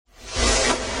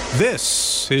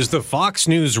This is the Fox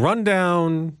News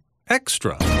Rundown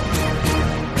Extra.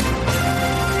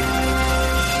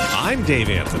 I'm Dave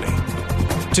Anthony.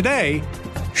 Today,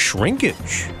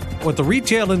 shrinkage, what the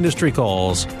retail industry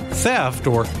calls theft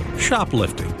or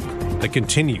shoplifting, that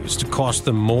continues to cost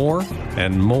them more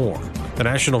and more. The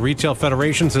National Retail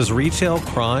Federation says retail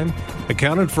crime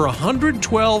accounted for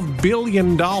 $112 billion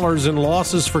in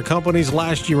losses for companies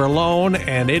last year alone,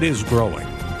 and it is growing.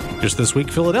 Just this week,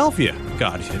 Philadelphia.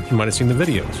 God, you might have seen the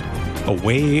videos. A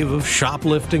wave of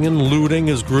shoplifting and looting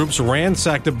as groups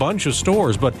ransacked a bunch of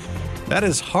stores, but that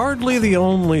is hardly the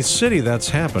only city that's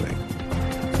happening.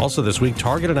 Also this week,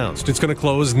 Target announced it's going to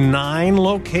close 9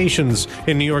 locations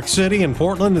in New York City and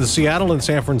Portland and Seattle and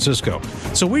San Francisco.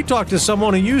 So we talked to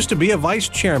someone who used to be a vice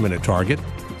chairman at Target,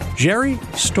 Jerry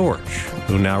Storch,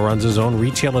 who now runs his own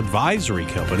retail advisory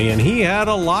company, and he had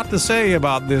a lot to say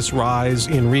about this rise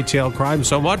in retail crime,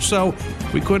 so much so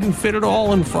we couldn't fit it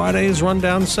all in Friday's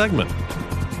Rundown segment.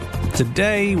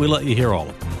 Today, we let you hear all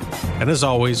of it. And as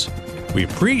always, we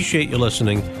appreciate you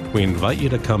listening. We invite you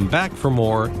to come back for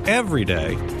more every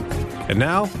day. And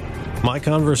now, my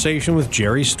conversation with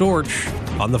Jerry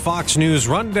Storch on the Fox News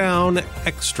Rundown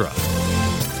Extra.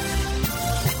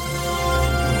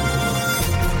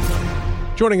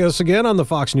 Joining us again on the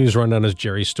Fox News Rundown is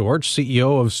Jerry Storch,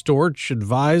 CEO of Storch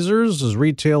Advisors, his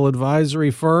retail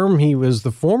advisory firm. He was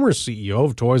the former CEO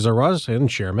of Toys R Us and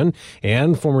chairman,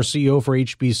 and former CEO for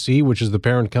HBC, which is the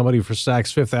parent company for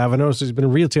Saks Fifth Avenue. So he's been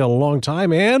in retail a long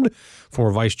time, and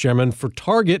former vice chairman for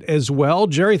Target as well.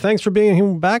 Jerry, thanks for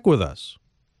being back with us.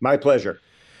 My pleasure.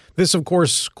 This, of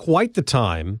course, quite the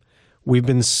time. We've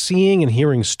been seeing and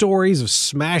hearing stories of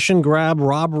smash and grab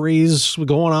robberies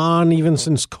going on even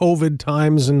since COVID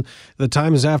times and the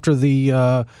times after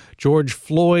the George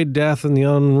Floyd death and the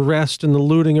unrest and the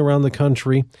looting around the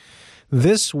country.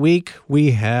 This week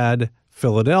we had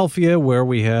Philadelphia, where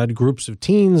we had groups of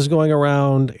teens going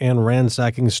around and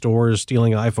ransacking stores,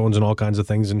 stealing iPhones and all kinds of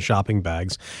things in shopping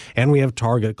bags. And we have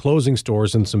Target closing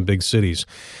stores in some big cities.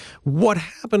 What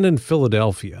happened in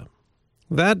Philadelphia?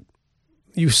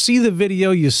 You see the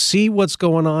video, you see what's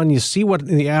going on, you see what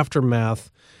in the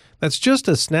aftermath. That's just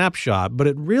a snapshot, but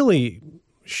it really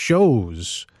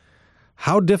shows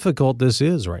how difficult this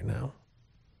is right now.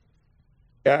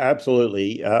 Yeah,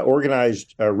 absolutely.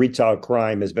 Organized retail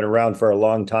crime has been around for a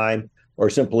long time, or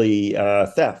simply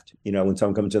theft. You know, when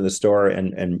someone comes in the store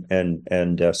and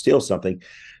steals something.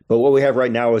 But what we have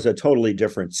right now is a totally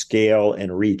different scale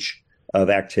and reach of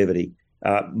activity.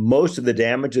 Most of the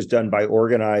damage is done by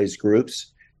organized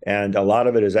groups, and a lot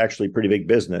of it is actually pretty big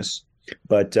business.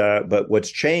 But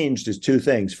what's changed is 2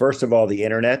 things. First of all, the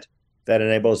internet that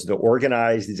enables us to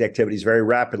organize these activities very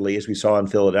rapidly, as we saw in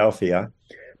Philadelphia.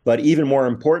 But even more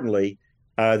importantly,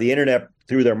 the internet,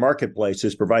 through their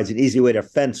marketplaces, provides an easy way to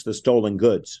fence the stolen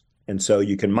goods. And so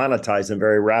you can monetize them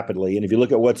very rapidly. And if you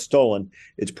look at what's stolen,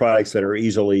 it's products that are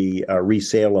easily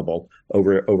resaleable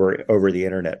over the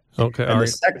internet. Okay.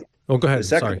 And go ahead.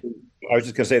 Sorry. I was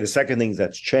just going to say the second thing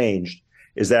that's changed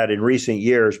is that in recent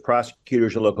years,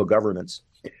 prosecutors and local governments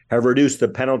have reduced the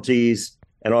penalties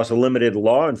and also limited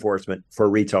law enforcement for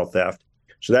retail theft.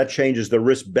 So that changes the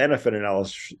risk-benefit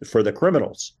analysis for the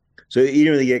criminals. So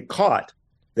even if they get caught,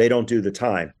 they don't do the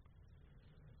time.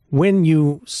 When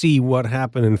you see what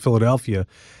happened in Philadelphia,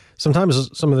 sometimes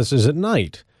some of this is at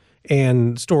night.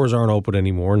 And stores aren't open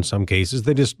anymore in some cases.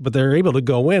 But they're able to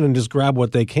go in and just grab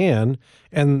what they can.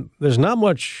 And there's not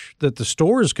much that the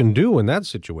stores can do in that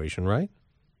situation, right?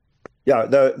 Yeah,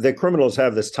 the criminals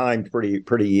have this timed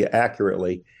pretty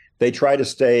accurately. They try to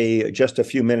stay just a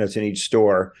few minutes in each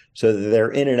store so that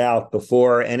they're in and out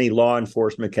before any law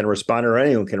enforcement can respond, or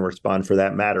anyone can respond for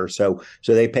that matter. So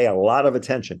they pay a lot of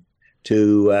attention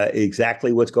to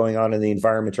exactly what's going on in the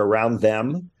environment around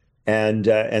them, and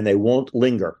they won't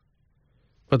linger.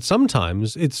 But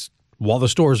sometimes it's while the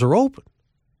stores are open.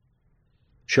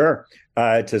 Sure.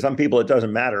 To some people, it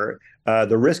doesn't matter.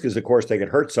 The risk is, of course, they could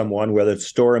hurt someone, whether it's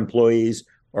store employees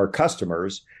or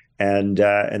customers. And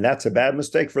that's a bad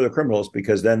mistake for the criminals,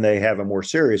 because then they have a more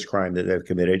serious crime that they've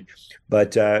committed.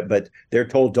 But they're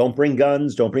told, don't bring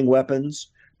guns, don't bring weapons,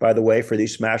 by the way, for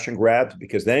these smash and grabs,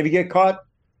 because then if you get caught,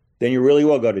 then you really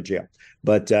will go to jail.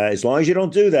 But as long as you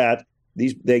don't do that,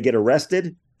 they get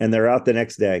arrested and they're out the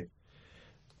next day.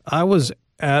 I was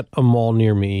at a mall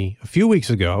near me a few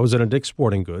weeks ago. I was at a Dick's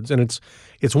Sporting Goods, and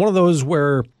it's one of those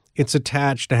where it's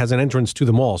attached, it has an entrance to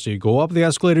the mall. So you go up the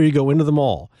escalator, you go into the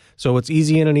mall. So it's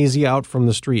easy in and easy out from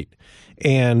the street.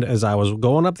 And as I was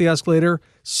going up the escalator,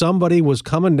 somebody was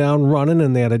coming down running,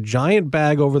 and they had a giant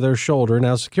bag over their shoulder.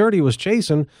 Now, security was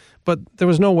chasing, but there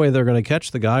was no way they're going to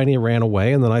catch the guy, and he ran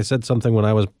away. And then I said something when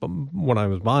I was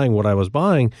buying what I was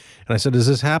buying, and I said, does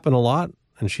this happen a lot?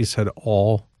 And she said,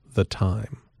 all the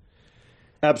time.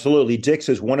 Absolutely. Dick's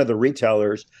is one of the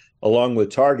retailers, along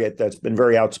with Target, that's been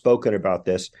very outspoken about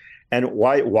this. And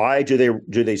why do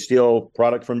they steal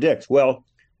product from Dick's? Well,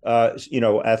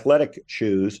 athletic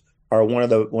shoes are one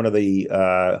of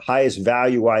the highest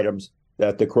value items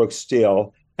that the crooks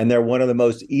steal, and they're one of the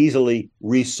most easily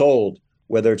resold,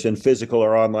 whether it's in physical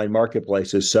or online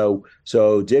marketplaces.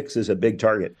 So Dick's is a big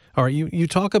target. All right, you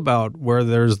talk about where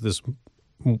there's this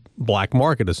black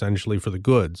market essentially for the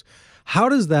goods. How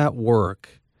does that work?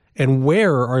 And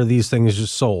where are these things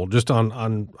just sold? Just on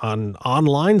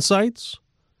online sites?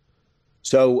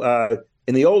 So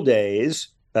in the old days,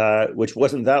 which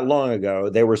wasn't that long ago,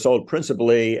 they were sold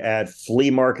principally at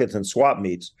flea markets and swap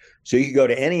meets. So you could go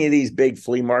to any of these big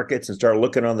flea markets and start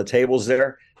looking on the tables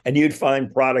there, and you'd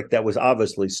find product that was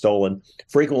obviously stolen,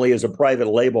 frequently as a private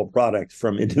label product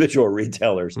from individual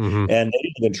retailers. Mm-hmm. And they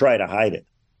didn't even try to hide it.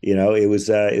 It was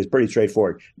pretty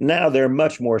straightforward. Now they're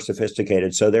much more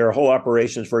sophisticated. So there are whole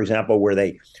operations, for example, where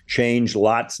they change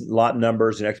lot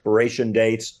numbers and expiration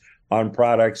dates on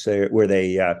products, where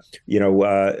they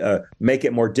make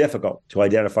it more difficult to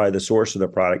identify the source of the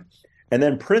product. And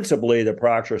then principally the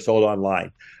products are sold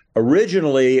online.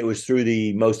 Originally, it was through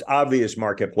the most obvious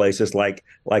marketplaces like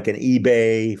an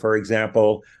eBay, for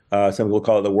example. Some people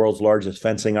call it the world's largest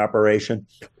fencing operation,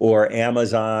 or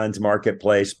Amazon's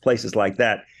marketplace, places like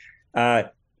that.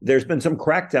 There's been some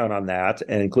crackdown on that,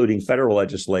 and including federal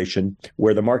legislation,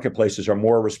 where the marketplaces are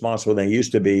more responsible than they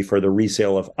used to be for the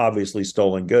resale of obviously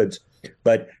stolen goods.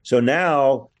 But so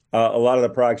now a lot of the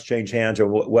products change hands on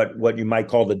what you might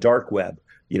call the dark web.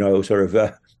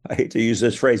 I hate to use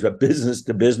this phrase, but business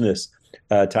to business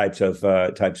types of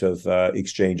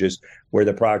exchanges, where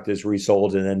the product is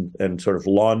resold and sort of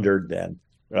laundered then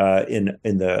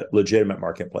in the legitimate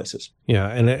marketplaces. Yeah,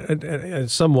 and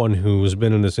as someone who's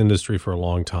been in this industry for a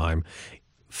long time,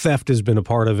 theft has been a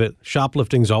part of it.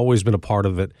 Shoplifting's always been a part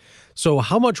of it. So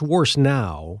how much worse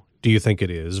now do you think it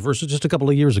is versus just a couple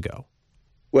of years ago?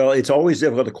 Well, it's always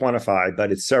difficult to quantify,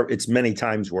 but it's many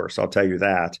times worse, I'll tell you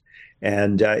that.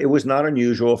 And it was not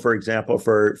unusual, for example,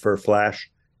 for flash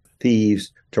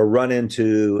thieves to run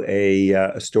into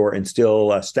a store and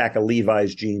steal a stack of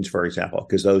Levi's jeans, for example,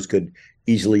 because those could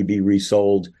easily be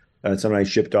resold, sometimes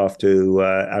shipped off to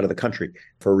out of the country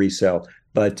for resale.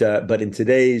 But in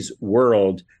today's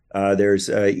world, there's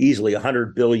easily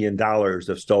 $100 billion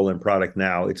of stolen product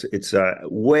now. It's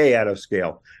way out of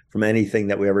scale from anything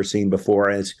that we've ever seen before,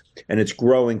 and it's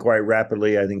growing quite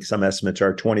rapidly. I think some estimates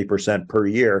are 20% per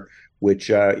year, which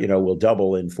will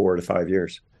double in 4 to 5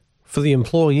 years. For the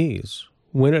employees,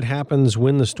 when it happens,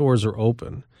 when the stores are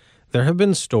open, there have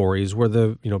been stories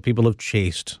where people have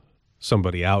chased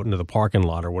somebody out into the parking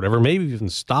lot or whatever, maybe even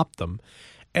stopped them,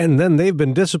 and then they've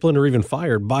been disciplined or even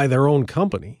fired by their own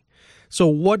company. So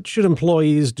what should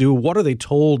employees do? What are they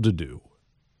told to do?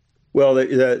 Well,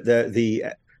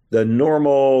 the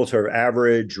normal sort of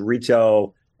average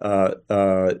retail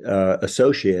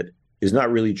associate is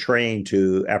not really trained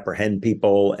to apprehend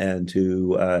people and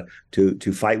to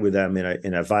fight with them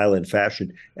in a violent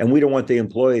fashion, and we don't want the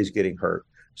employees getting hurt.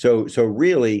 So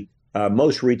really,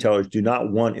 most retailers do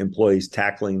not want employees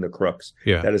tackling the crooks.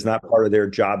 Yeah. That is not part of their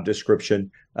job description.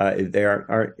 They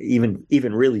aren't even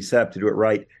really set up to do it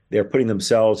right. They're putting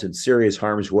themselves in serious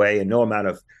harm's way, and no amount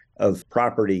of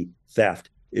property theft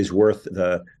is worth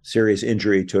the serious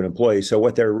injury to an employee. So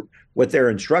what they're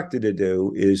instructed to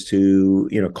do is to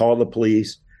call the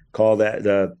police, call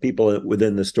the people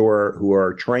within the store who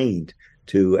are trained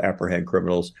to apprehend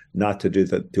criminals, not to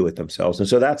do it themselves. And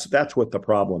so that's what the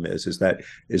problem is that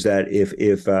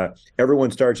if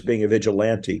everyone starts being a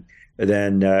vigilante,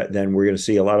 then we're going to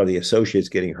see a lot of the associates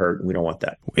getting hurt, and we don't want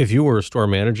that. If you were a store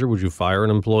manager, would you fire an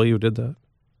employee who did that?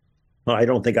 Well, I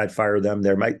don't think I'd fire them.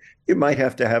 You might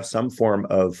have to have some form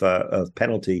of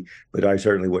penalty, but I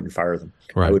certainly wouldn't fire them.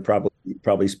 Right. I would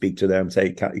probably speak to them,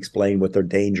 explain what their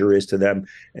danger is to them,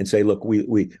 and say, look,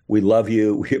 we love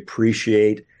you, we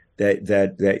appreciate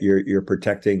that you're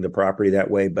protecting the property that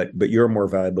way, but you're more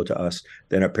valuable to us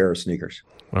than a pair of sneakers.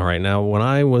 All right. Now, when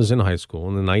I was in high school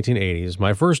in the 1980s,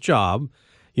 my first job,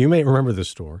 you may remember this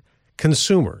store,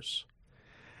 Consumers.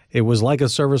 It was like a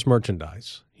service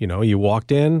merchandise. You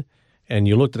walked in and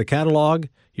you looked at a catalog,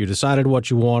 you decided what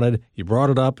you wanted, you brought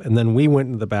it up, and then we went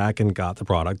into the back and got the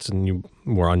products, and you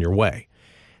were on your way.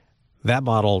 that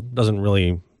model is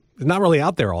not really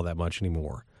out there all that much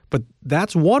anymore. But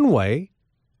that's one way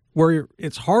where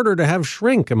it's harder to have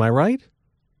shrink. Am I right?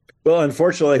 Well,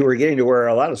 unfortunately, we're getting to where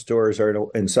a lot of stores are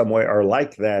in some way are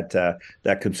like that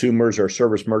consumers or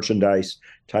service merchandise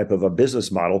type of a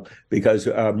business model, because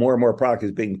more and more product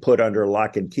is being put under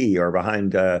lock and key or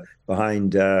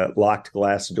behind locked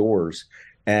glass doors.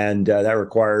 And that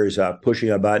requires pushing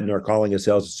a button or calling a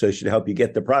sales associate to help you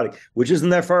get the product, which isn't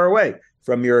that far away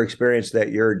from your experience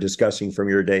that you're discussing from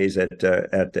your days at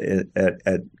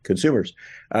consumers.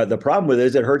 The problem with it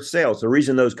is it hurts sales. The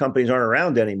reason those companies aren't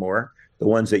around anymore, the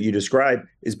ones that you described,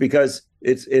 is because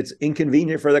it's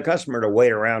inconvenient for the customer to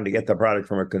wait around to get the product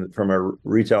from a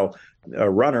retail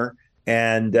runner,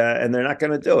 and they're not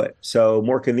going to do it. So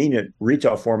more convenient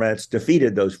retail formats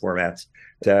defeated those formats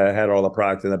that had all the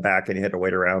product in the back, and you had to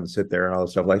wait around and sit there and all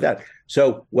the stuff like that.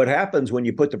 So what happens when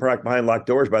you put the product behind locked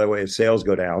doors, by the way, is sales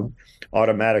go down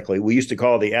automatically. We used to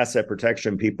call the asset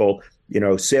protection people,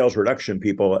 sales reduction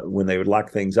people when they would lock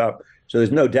things up. So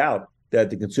there's no doubt that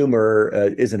the consumer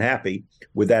isn't happy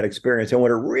with that experience. And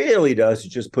what it really does is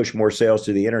just push more sales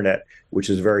to the internet, which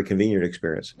is a very convenient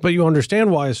experience. But you understand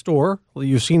why a store,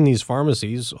 you've seen these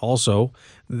pharmacies also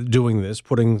doing this,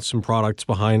 putting some products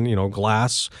behind,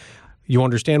 glass. You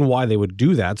understand why they would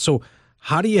do that. So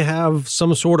how do you have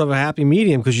some sort of a happy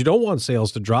medium? Because you don't want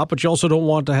sales to drop, but you also don't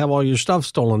want to have all your stuff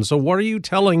stolen. So what are you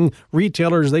telling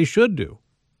retailers they should do?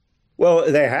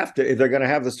 Well, they have to, if they're going to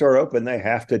have the store open, they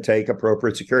have to take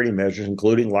appropriate security measures,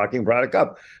 including locking product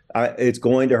up. It's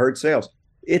going to hurt sales.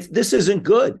 This isn't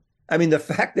good. I mean, the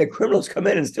fact that criminals come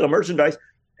in and steal merchandise,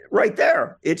 right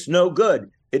there, it's no good.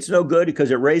 It's no good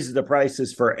because it raises the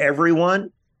prices for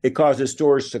everyone. It causes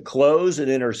stores to close in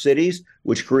inner cities,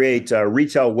 which create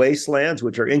retail wastelands,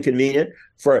 which are inconvenient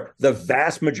for the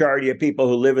vast majority of people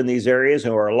who live in these areas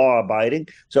who are law-abiding.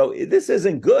 So this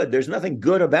isn't good. There's nothing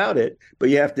good about it, but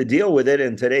you have to deal with it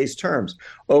in today's terms.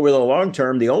 Over the long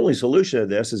term, the only solution to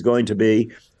this is going to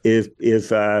be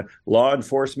if law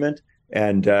enforcement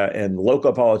and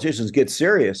local politicians get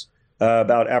serious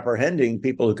about apprehending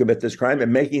people who commit this crime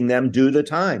and making them do the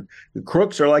time. The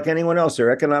crooks are like anyone else. They're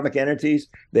economic entities.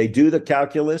 They do the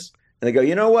calculus and they go,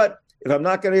 you know what? If I'm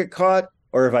not going to get caught,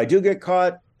 or if I do get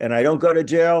caught and I don't go to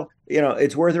jail,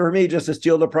 it's worth it for me just to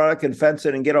steal the product and fence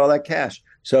it and get all that cash.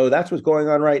 So that's what's going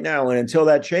on right now. And until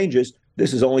that changes,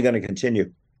 this is only going to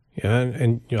continue. Yeah,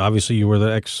 and obviously you were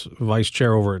the ex-vice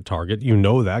chair over at Target. You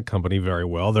know that company very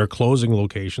well. They're closing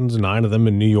locations, 9 of them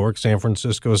in New York, San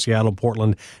Francisco, Seattle,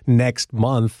 Portland, next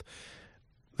month.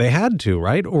 They had to,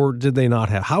 right? Or did they not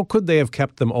have? How could they have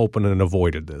kept them open and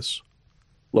avoided this?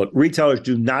 Look, retailers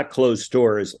do not close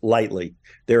stores lightly.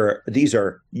 These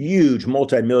are huge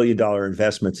multi-million-dollar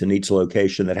investments in each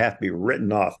location that have to be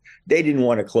written off. They didn't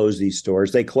want to close these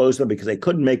stores. They closed them because they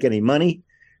couldn't make any money,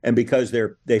 and because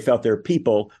they felt their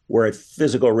people were at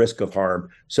physical risk of harm.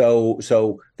 So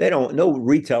no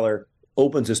retailer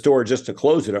opens a store just to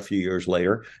close it a few years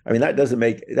later. I mean,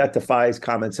 that defies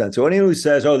common sense. So anyone who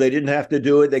says, they didn't have to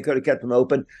do it, they could have kept them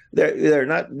open, they're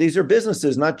not. These are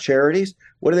businesses, not charities.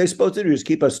 What are they supposed to do? Just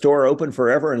keep a store open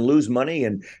forever and lose money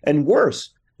and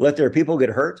worse, let their people get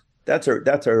hurt? That's a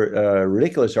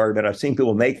ridiculous argument. I've seen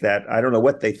people make that. I don't know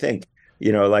what they think.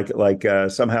 Like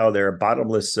somehow they're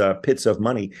bottomless pits of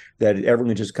money that everyone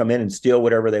can just come in and steal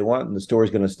whatever they want and the store is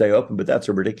going to stay open. But that's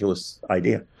a ridiculous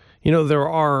idea. There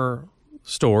are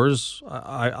stores,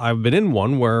 I've been in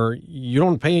one where you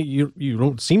don't pay, you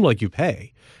don't seem like you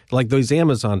pay. Like those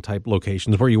Amazon type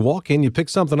locations where you walk in, you pick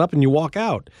something up and you walk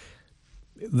out.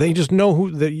 They just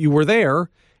know that you were there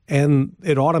and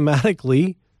it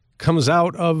automatically comes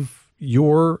out of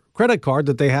your credit card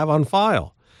that they have on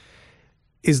file.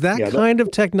 Is that kind of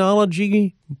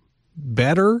technology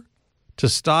better to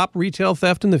stop retail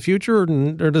theft in the future, or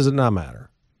does it not matter?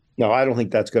 No, I don't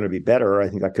think that's going to be better. I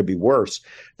think that could be worse.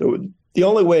 The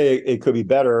only way it could be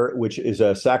better, which is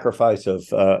a sacrifice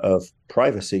of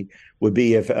privacy, would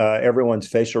be if everyone's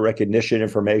facial recognition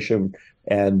information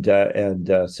and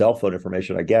cell phone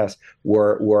information, I guess,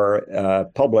 were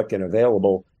public and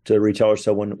available to the retailer.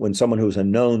 So when someone who's a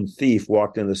known thief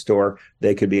walked in the store,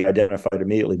 they could be identified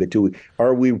immediately. But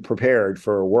are we prepared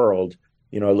for a world?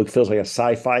 It feels like a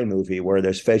sci-fi movie where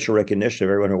there's facial recognition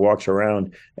of everyone who walks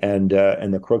around, and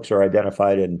the crooks are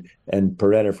identified and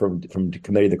prevented from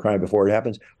committing the crime before it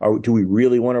happens. Do we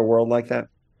really want a world like that?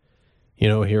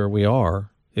 Here we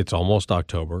are. It's almost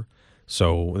October,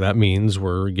 so that means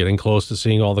we're getting close to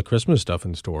seeing all the Christmas stuff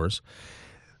in stores.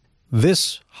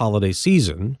 This holiday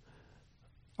season,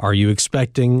 are you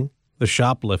expecting the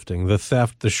shoplifting, the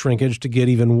theft, the shrinkage to get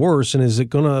even worse? And is it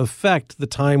going to affect the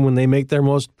time when they make their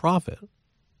most profit?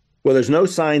 Well, there's no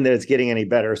sign that it's getting any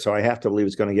better, so I have to believe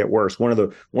it's going to get worse. One of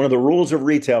the rules of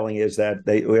retailing is that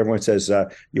everyone says,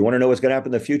 you want to know what's going to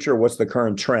happen in the future? What's the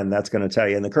current trend? That's going to tell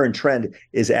you. And the current trend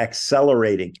is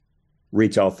accelerating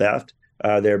retail theft.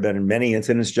 There have been many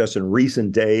incidents just in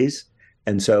recent days.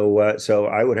 And so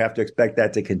I would have to expect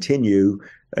that to continue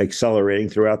accelerating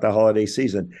throughout the holiday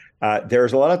season.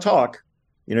 There's a lot of talk.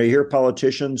 You hear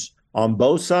politicians on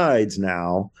both sides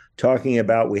now talking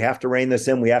about we have to rein this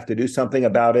in. We have to do something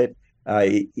about it.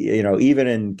 Even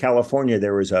in California,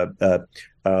 there was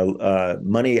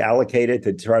money allocated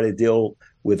to try to deal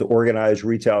with organized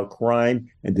retail crime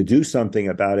and to do something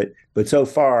about it. But so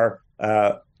far,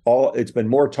 it's been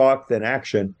more talk than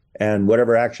action. And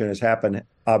whatever action has happened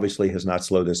obviously has not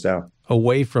slowed this down.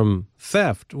 Away from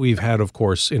theft, we've had, of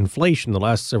course, inflation. The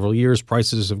last several years,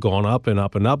 prices have gone up and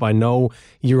up and up. I know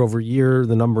year over year,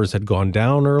 the numbers had gone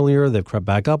down earlier. They've crept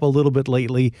back up a little bit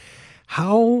lately.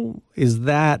 How is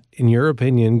that, in your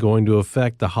opinion, going to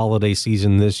affect the holiday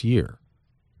season this year?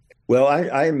 Well,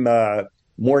 I'm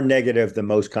more negative than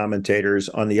most commentators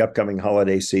on the upcoming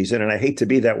holiday season, and I hate to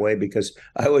be that way because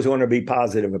I always want to be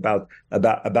positive about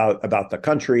the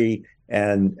country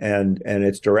and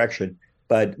its direction.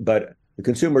 But the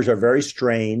consumers are very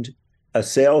strained.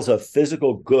 Sales of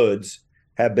physical goods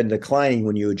have been declining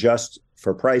when you adjust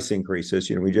for price increases.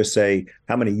 We just say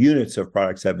how many units of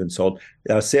products have been sold.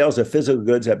 Sales of physical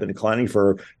goods have been declining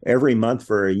for every month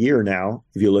for a year now.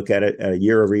 If you look at it, a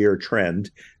year-over-year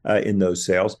trend in those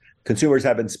sales. Consumers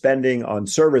have been spending on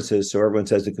services, so everyone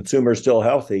says the consumer is still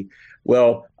healthy.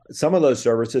 Well, some of those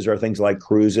services are things like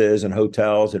cruises and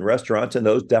hotels and restaurants, and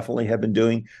those definitely have been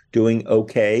doing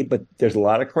okay. But there's a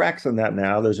lot of cracks in that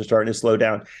now. Those are starting to slow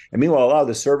down. And meanwhile, a lot of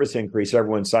the service increase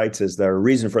everyone cites as the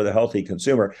reason for the healthy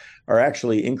consumer are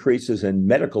actually increases in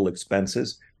medical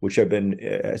expenses, which have been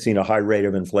seen a high rate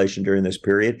of inflation during this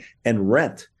period, and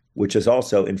rent, which is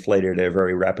also inflated at a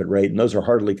very rapid rate. And those are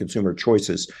hardly consumer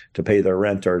choices to pay their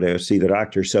rent or to see the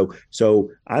doctor. So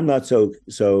I'm not so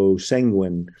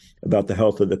sanguine about the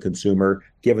health of the consumer,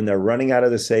 given they're running out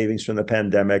of the savings from the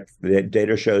pandemic. The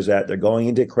data shows that they're going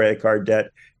into credit card debt.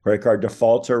 Credit card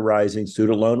defaults are rising.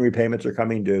 Student loan repayments are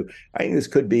coming due. I think this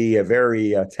could be a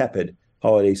very tepid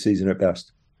holiday season at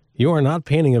best. You are not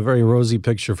painting a very rosy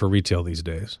picture for retail these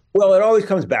days. Well, it always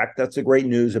comes back. That's the great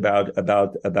news about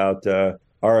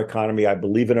our economy. I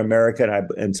believe in America,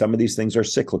 and some of these things are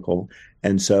cyclical,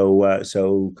 and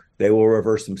so they will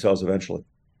reverse themselves eventually.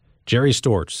 Jerry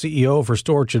Storch, CEO for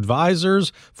Storch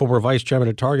Advisors, former vice chairman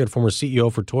at Target, former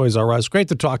CEO for Toys R Us. Great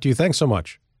to talk to you. Thanks so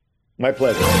much. My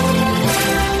pleasure.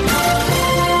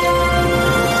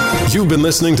 You've been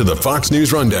listening to the Fox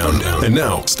News Rundown. And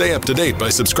now, stay up to date by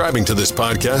subscribing to this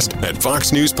podcast at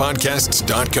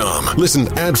foxnewspodcasts.com. Listen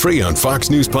ad-free on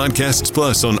Fox News Podcasts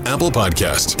Plus on Apple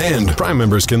Podcasts. And Prime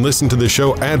members can listen to the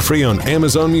show ad-free on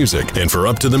Amazon Music. And for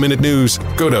up-to-the-minute news,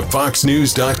 go to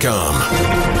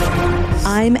foxnews.com.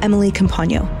 I'm Emily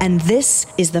Campagno, and this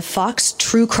is the Fox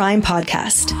True Crime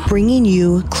Podcast, bringing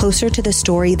you closer to the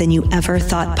story than you ever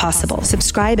thought possible.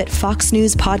 Subscribe at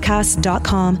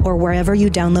foxnewspodcasts.com or wherever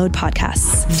you download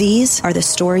podcasts. These are the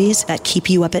stories that keep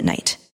you up at night.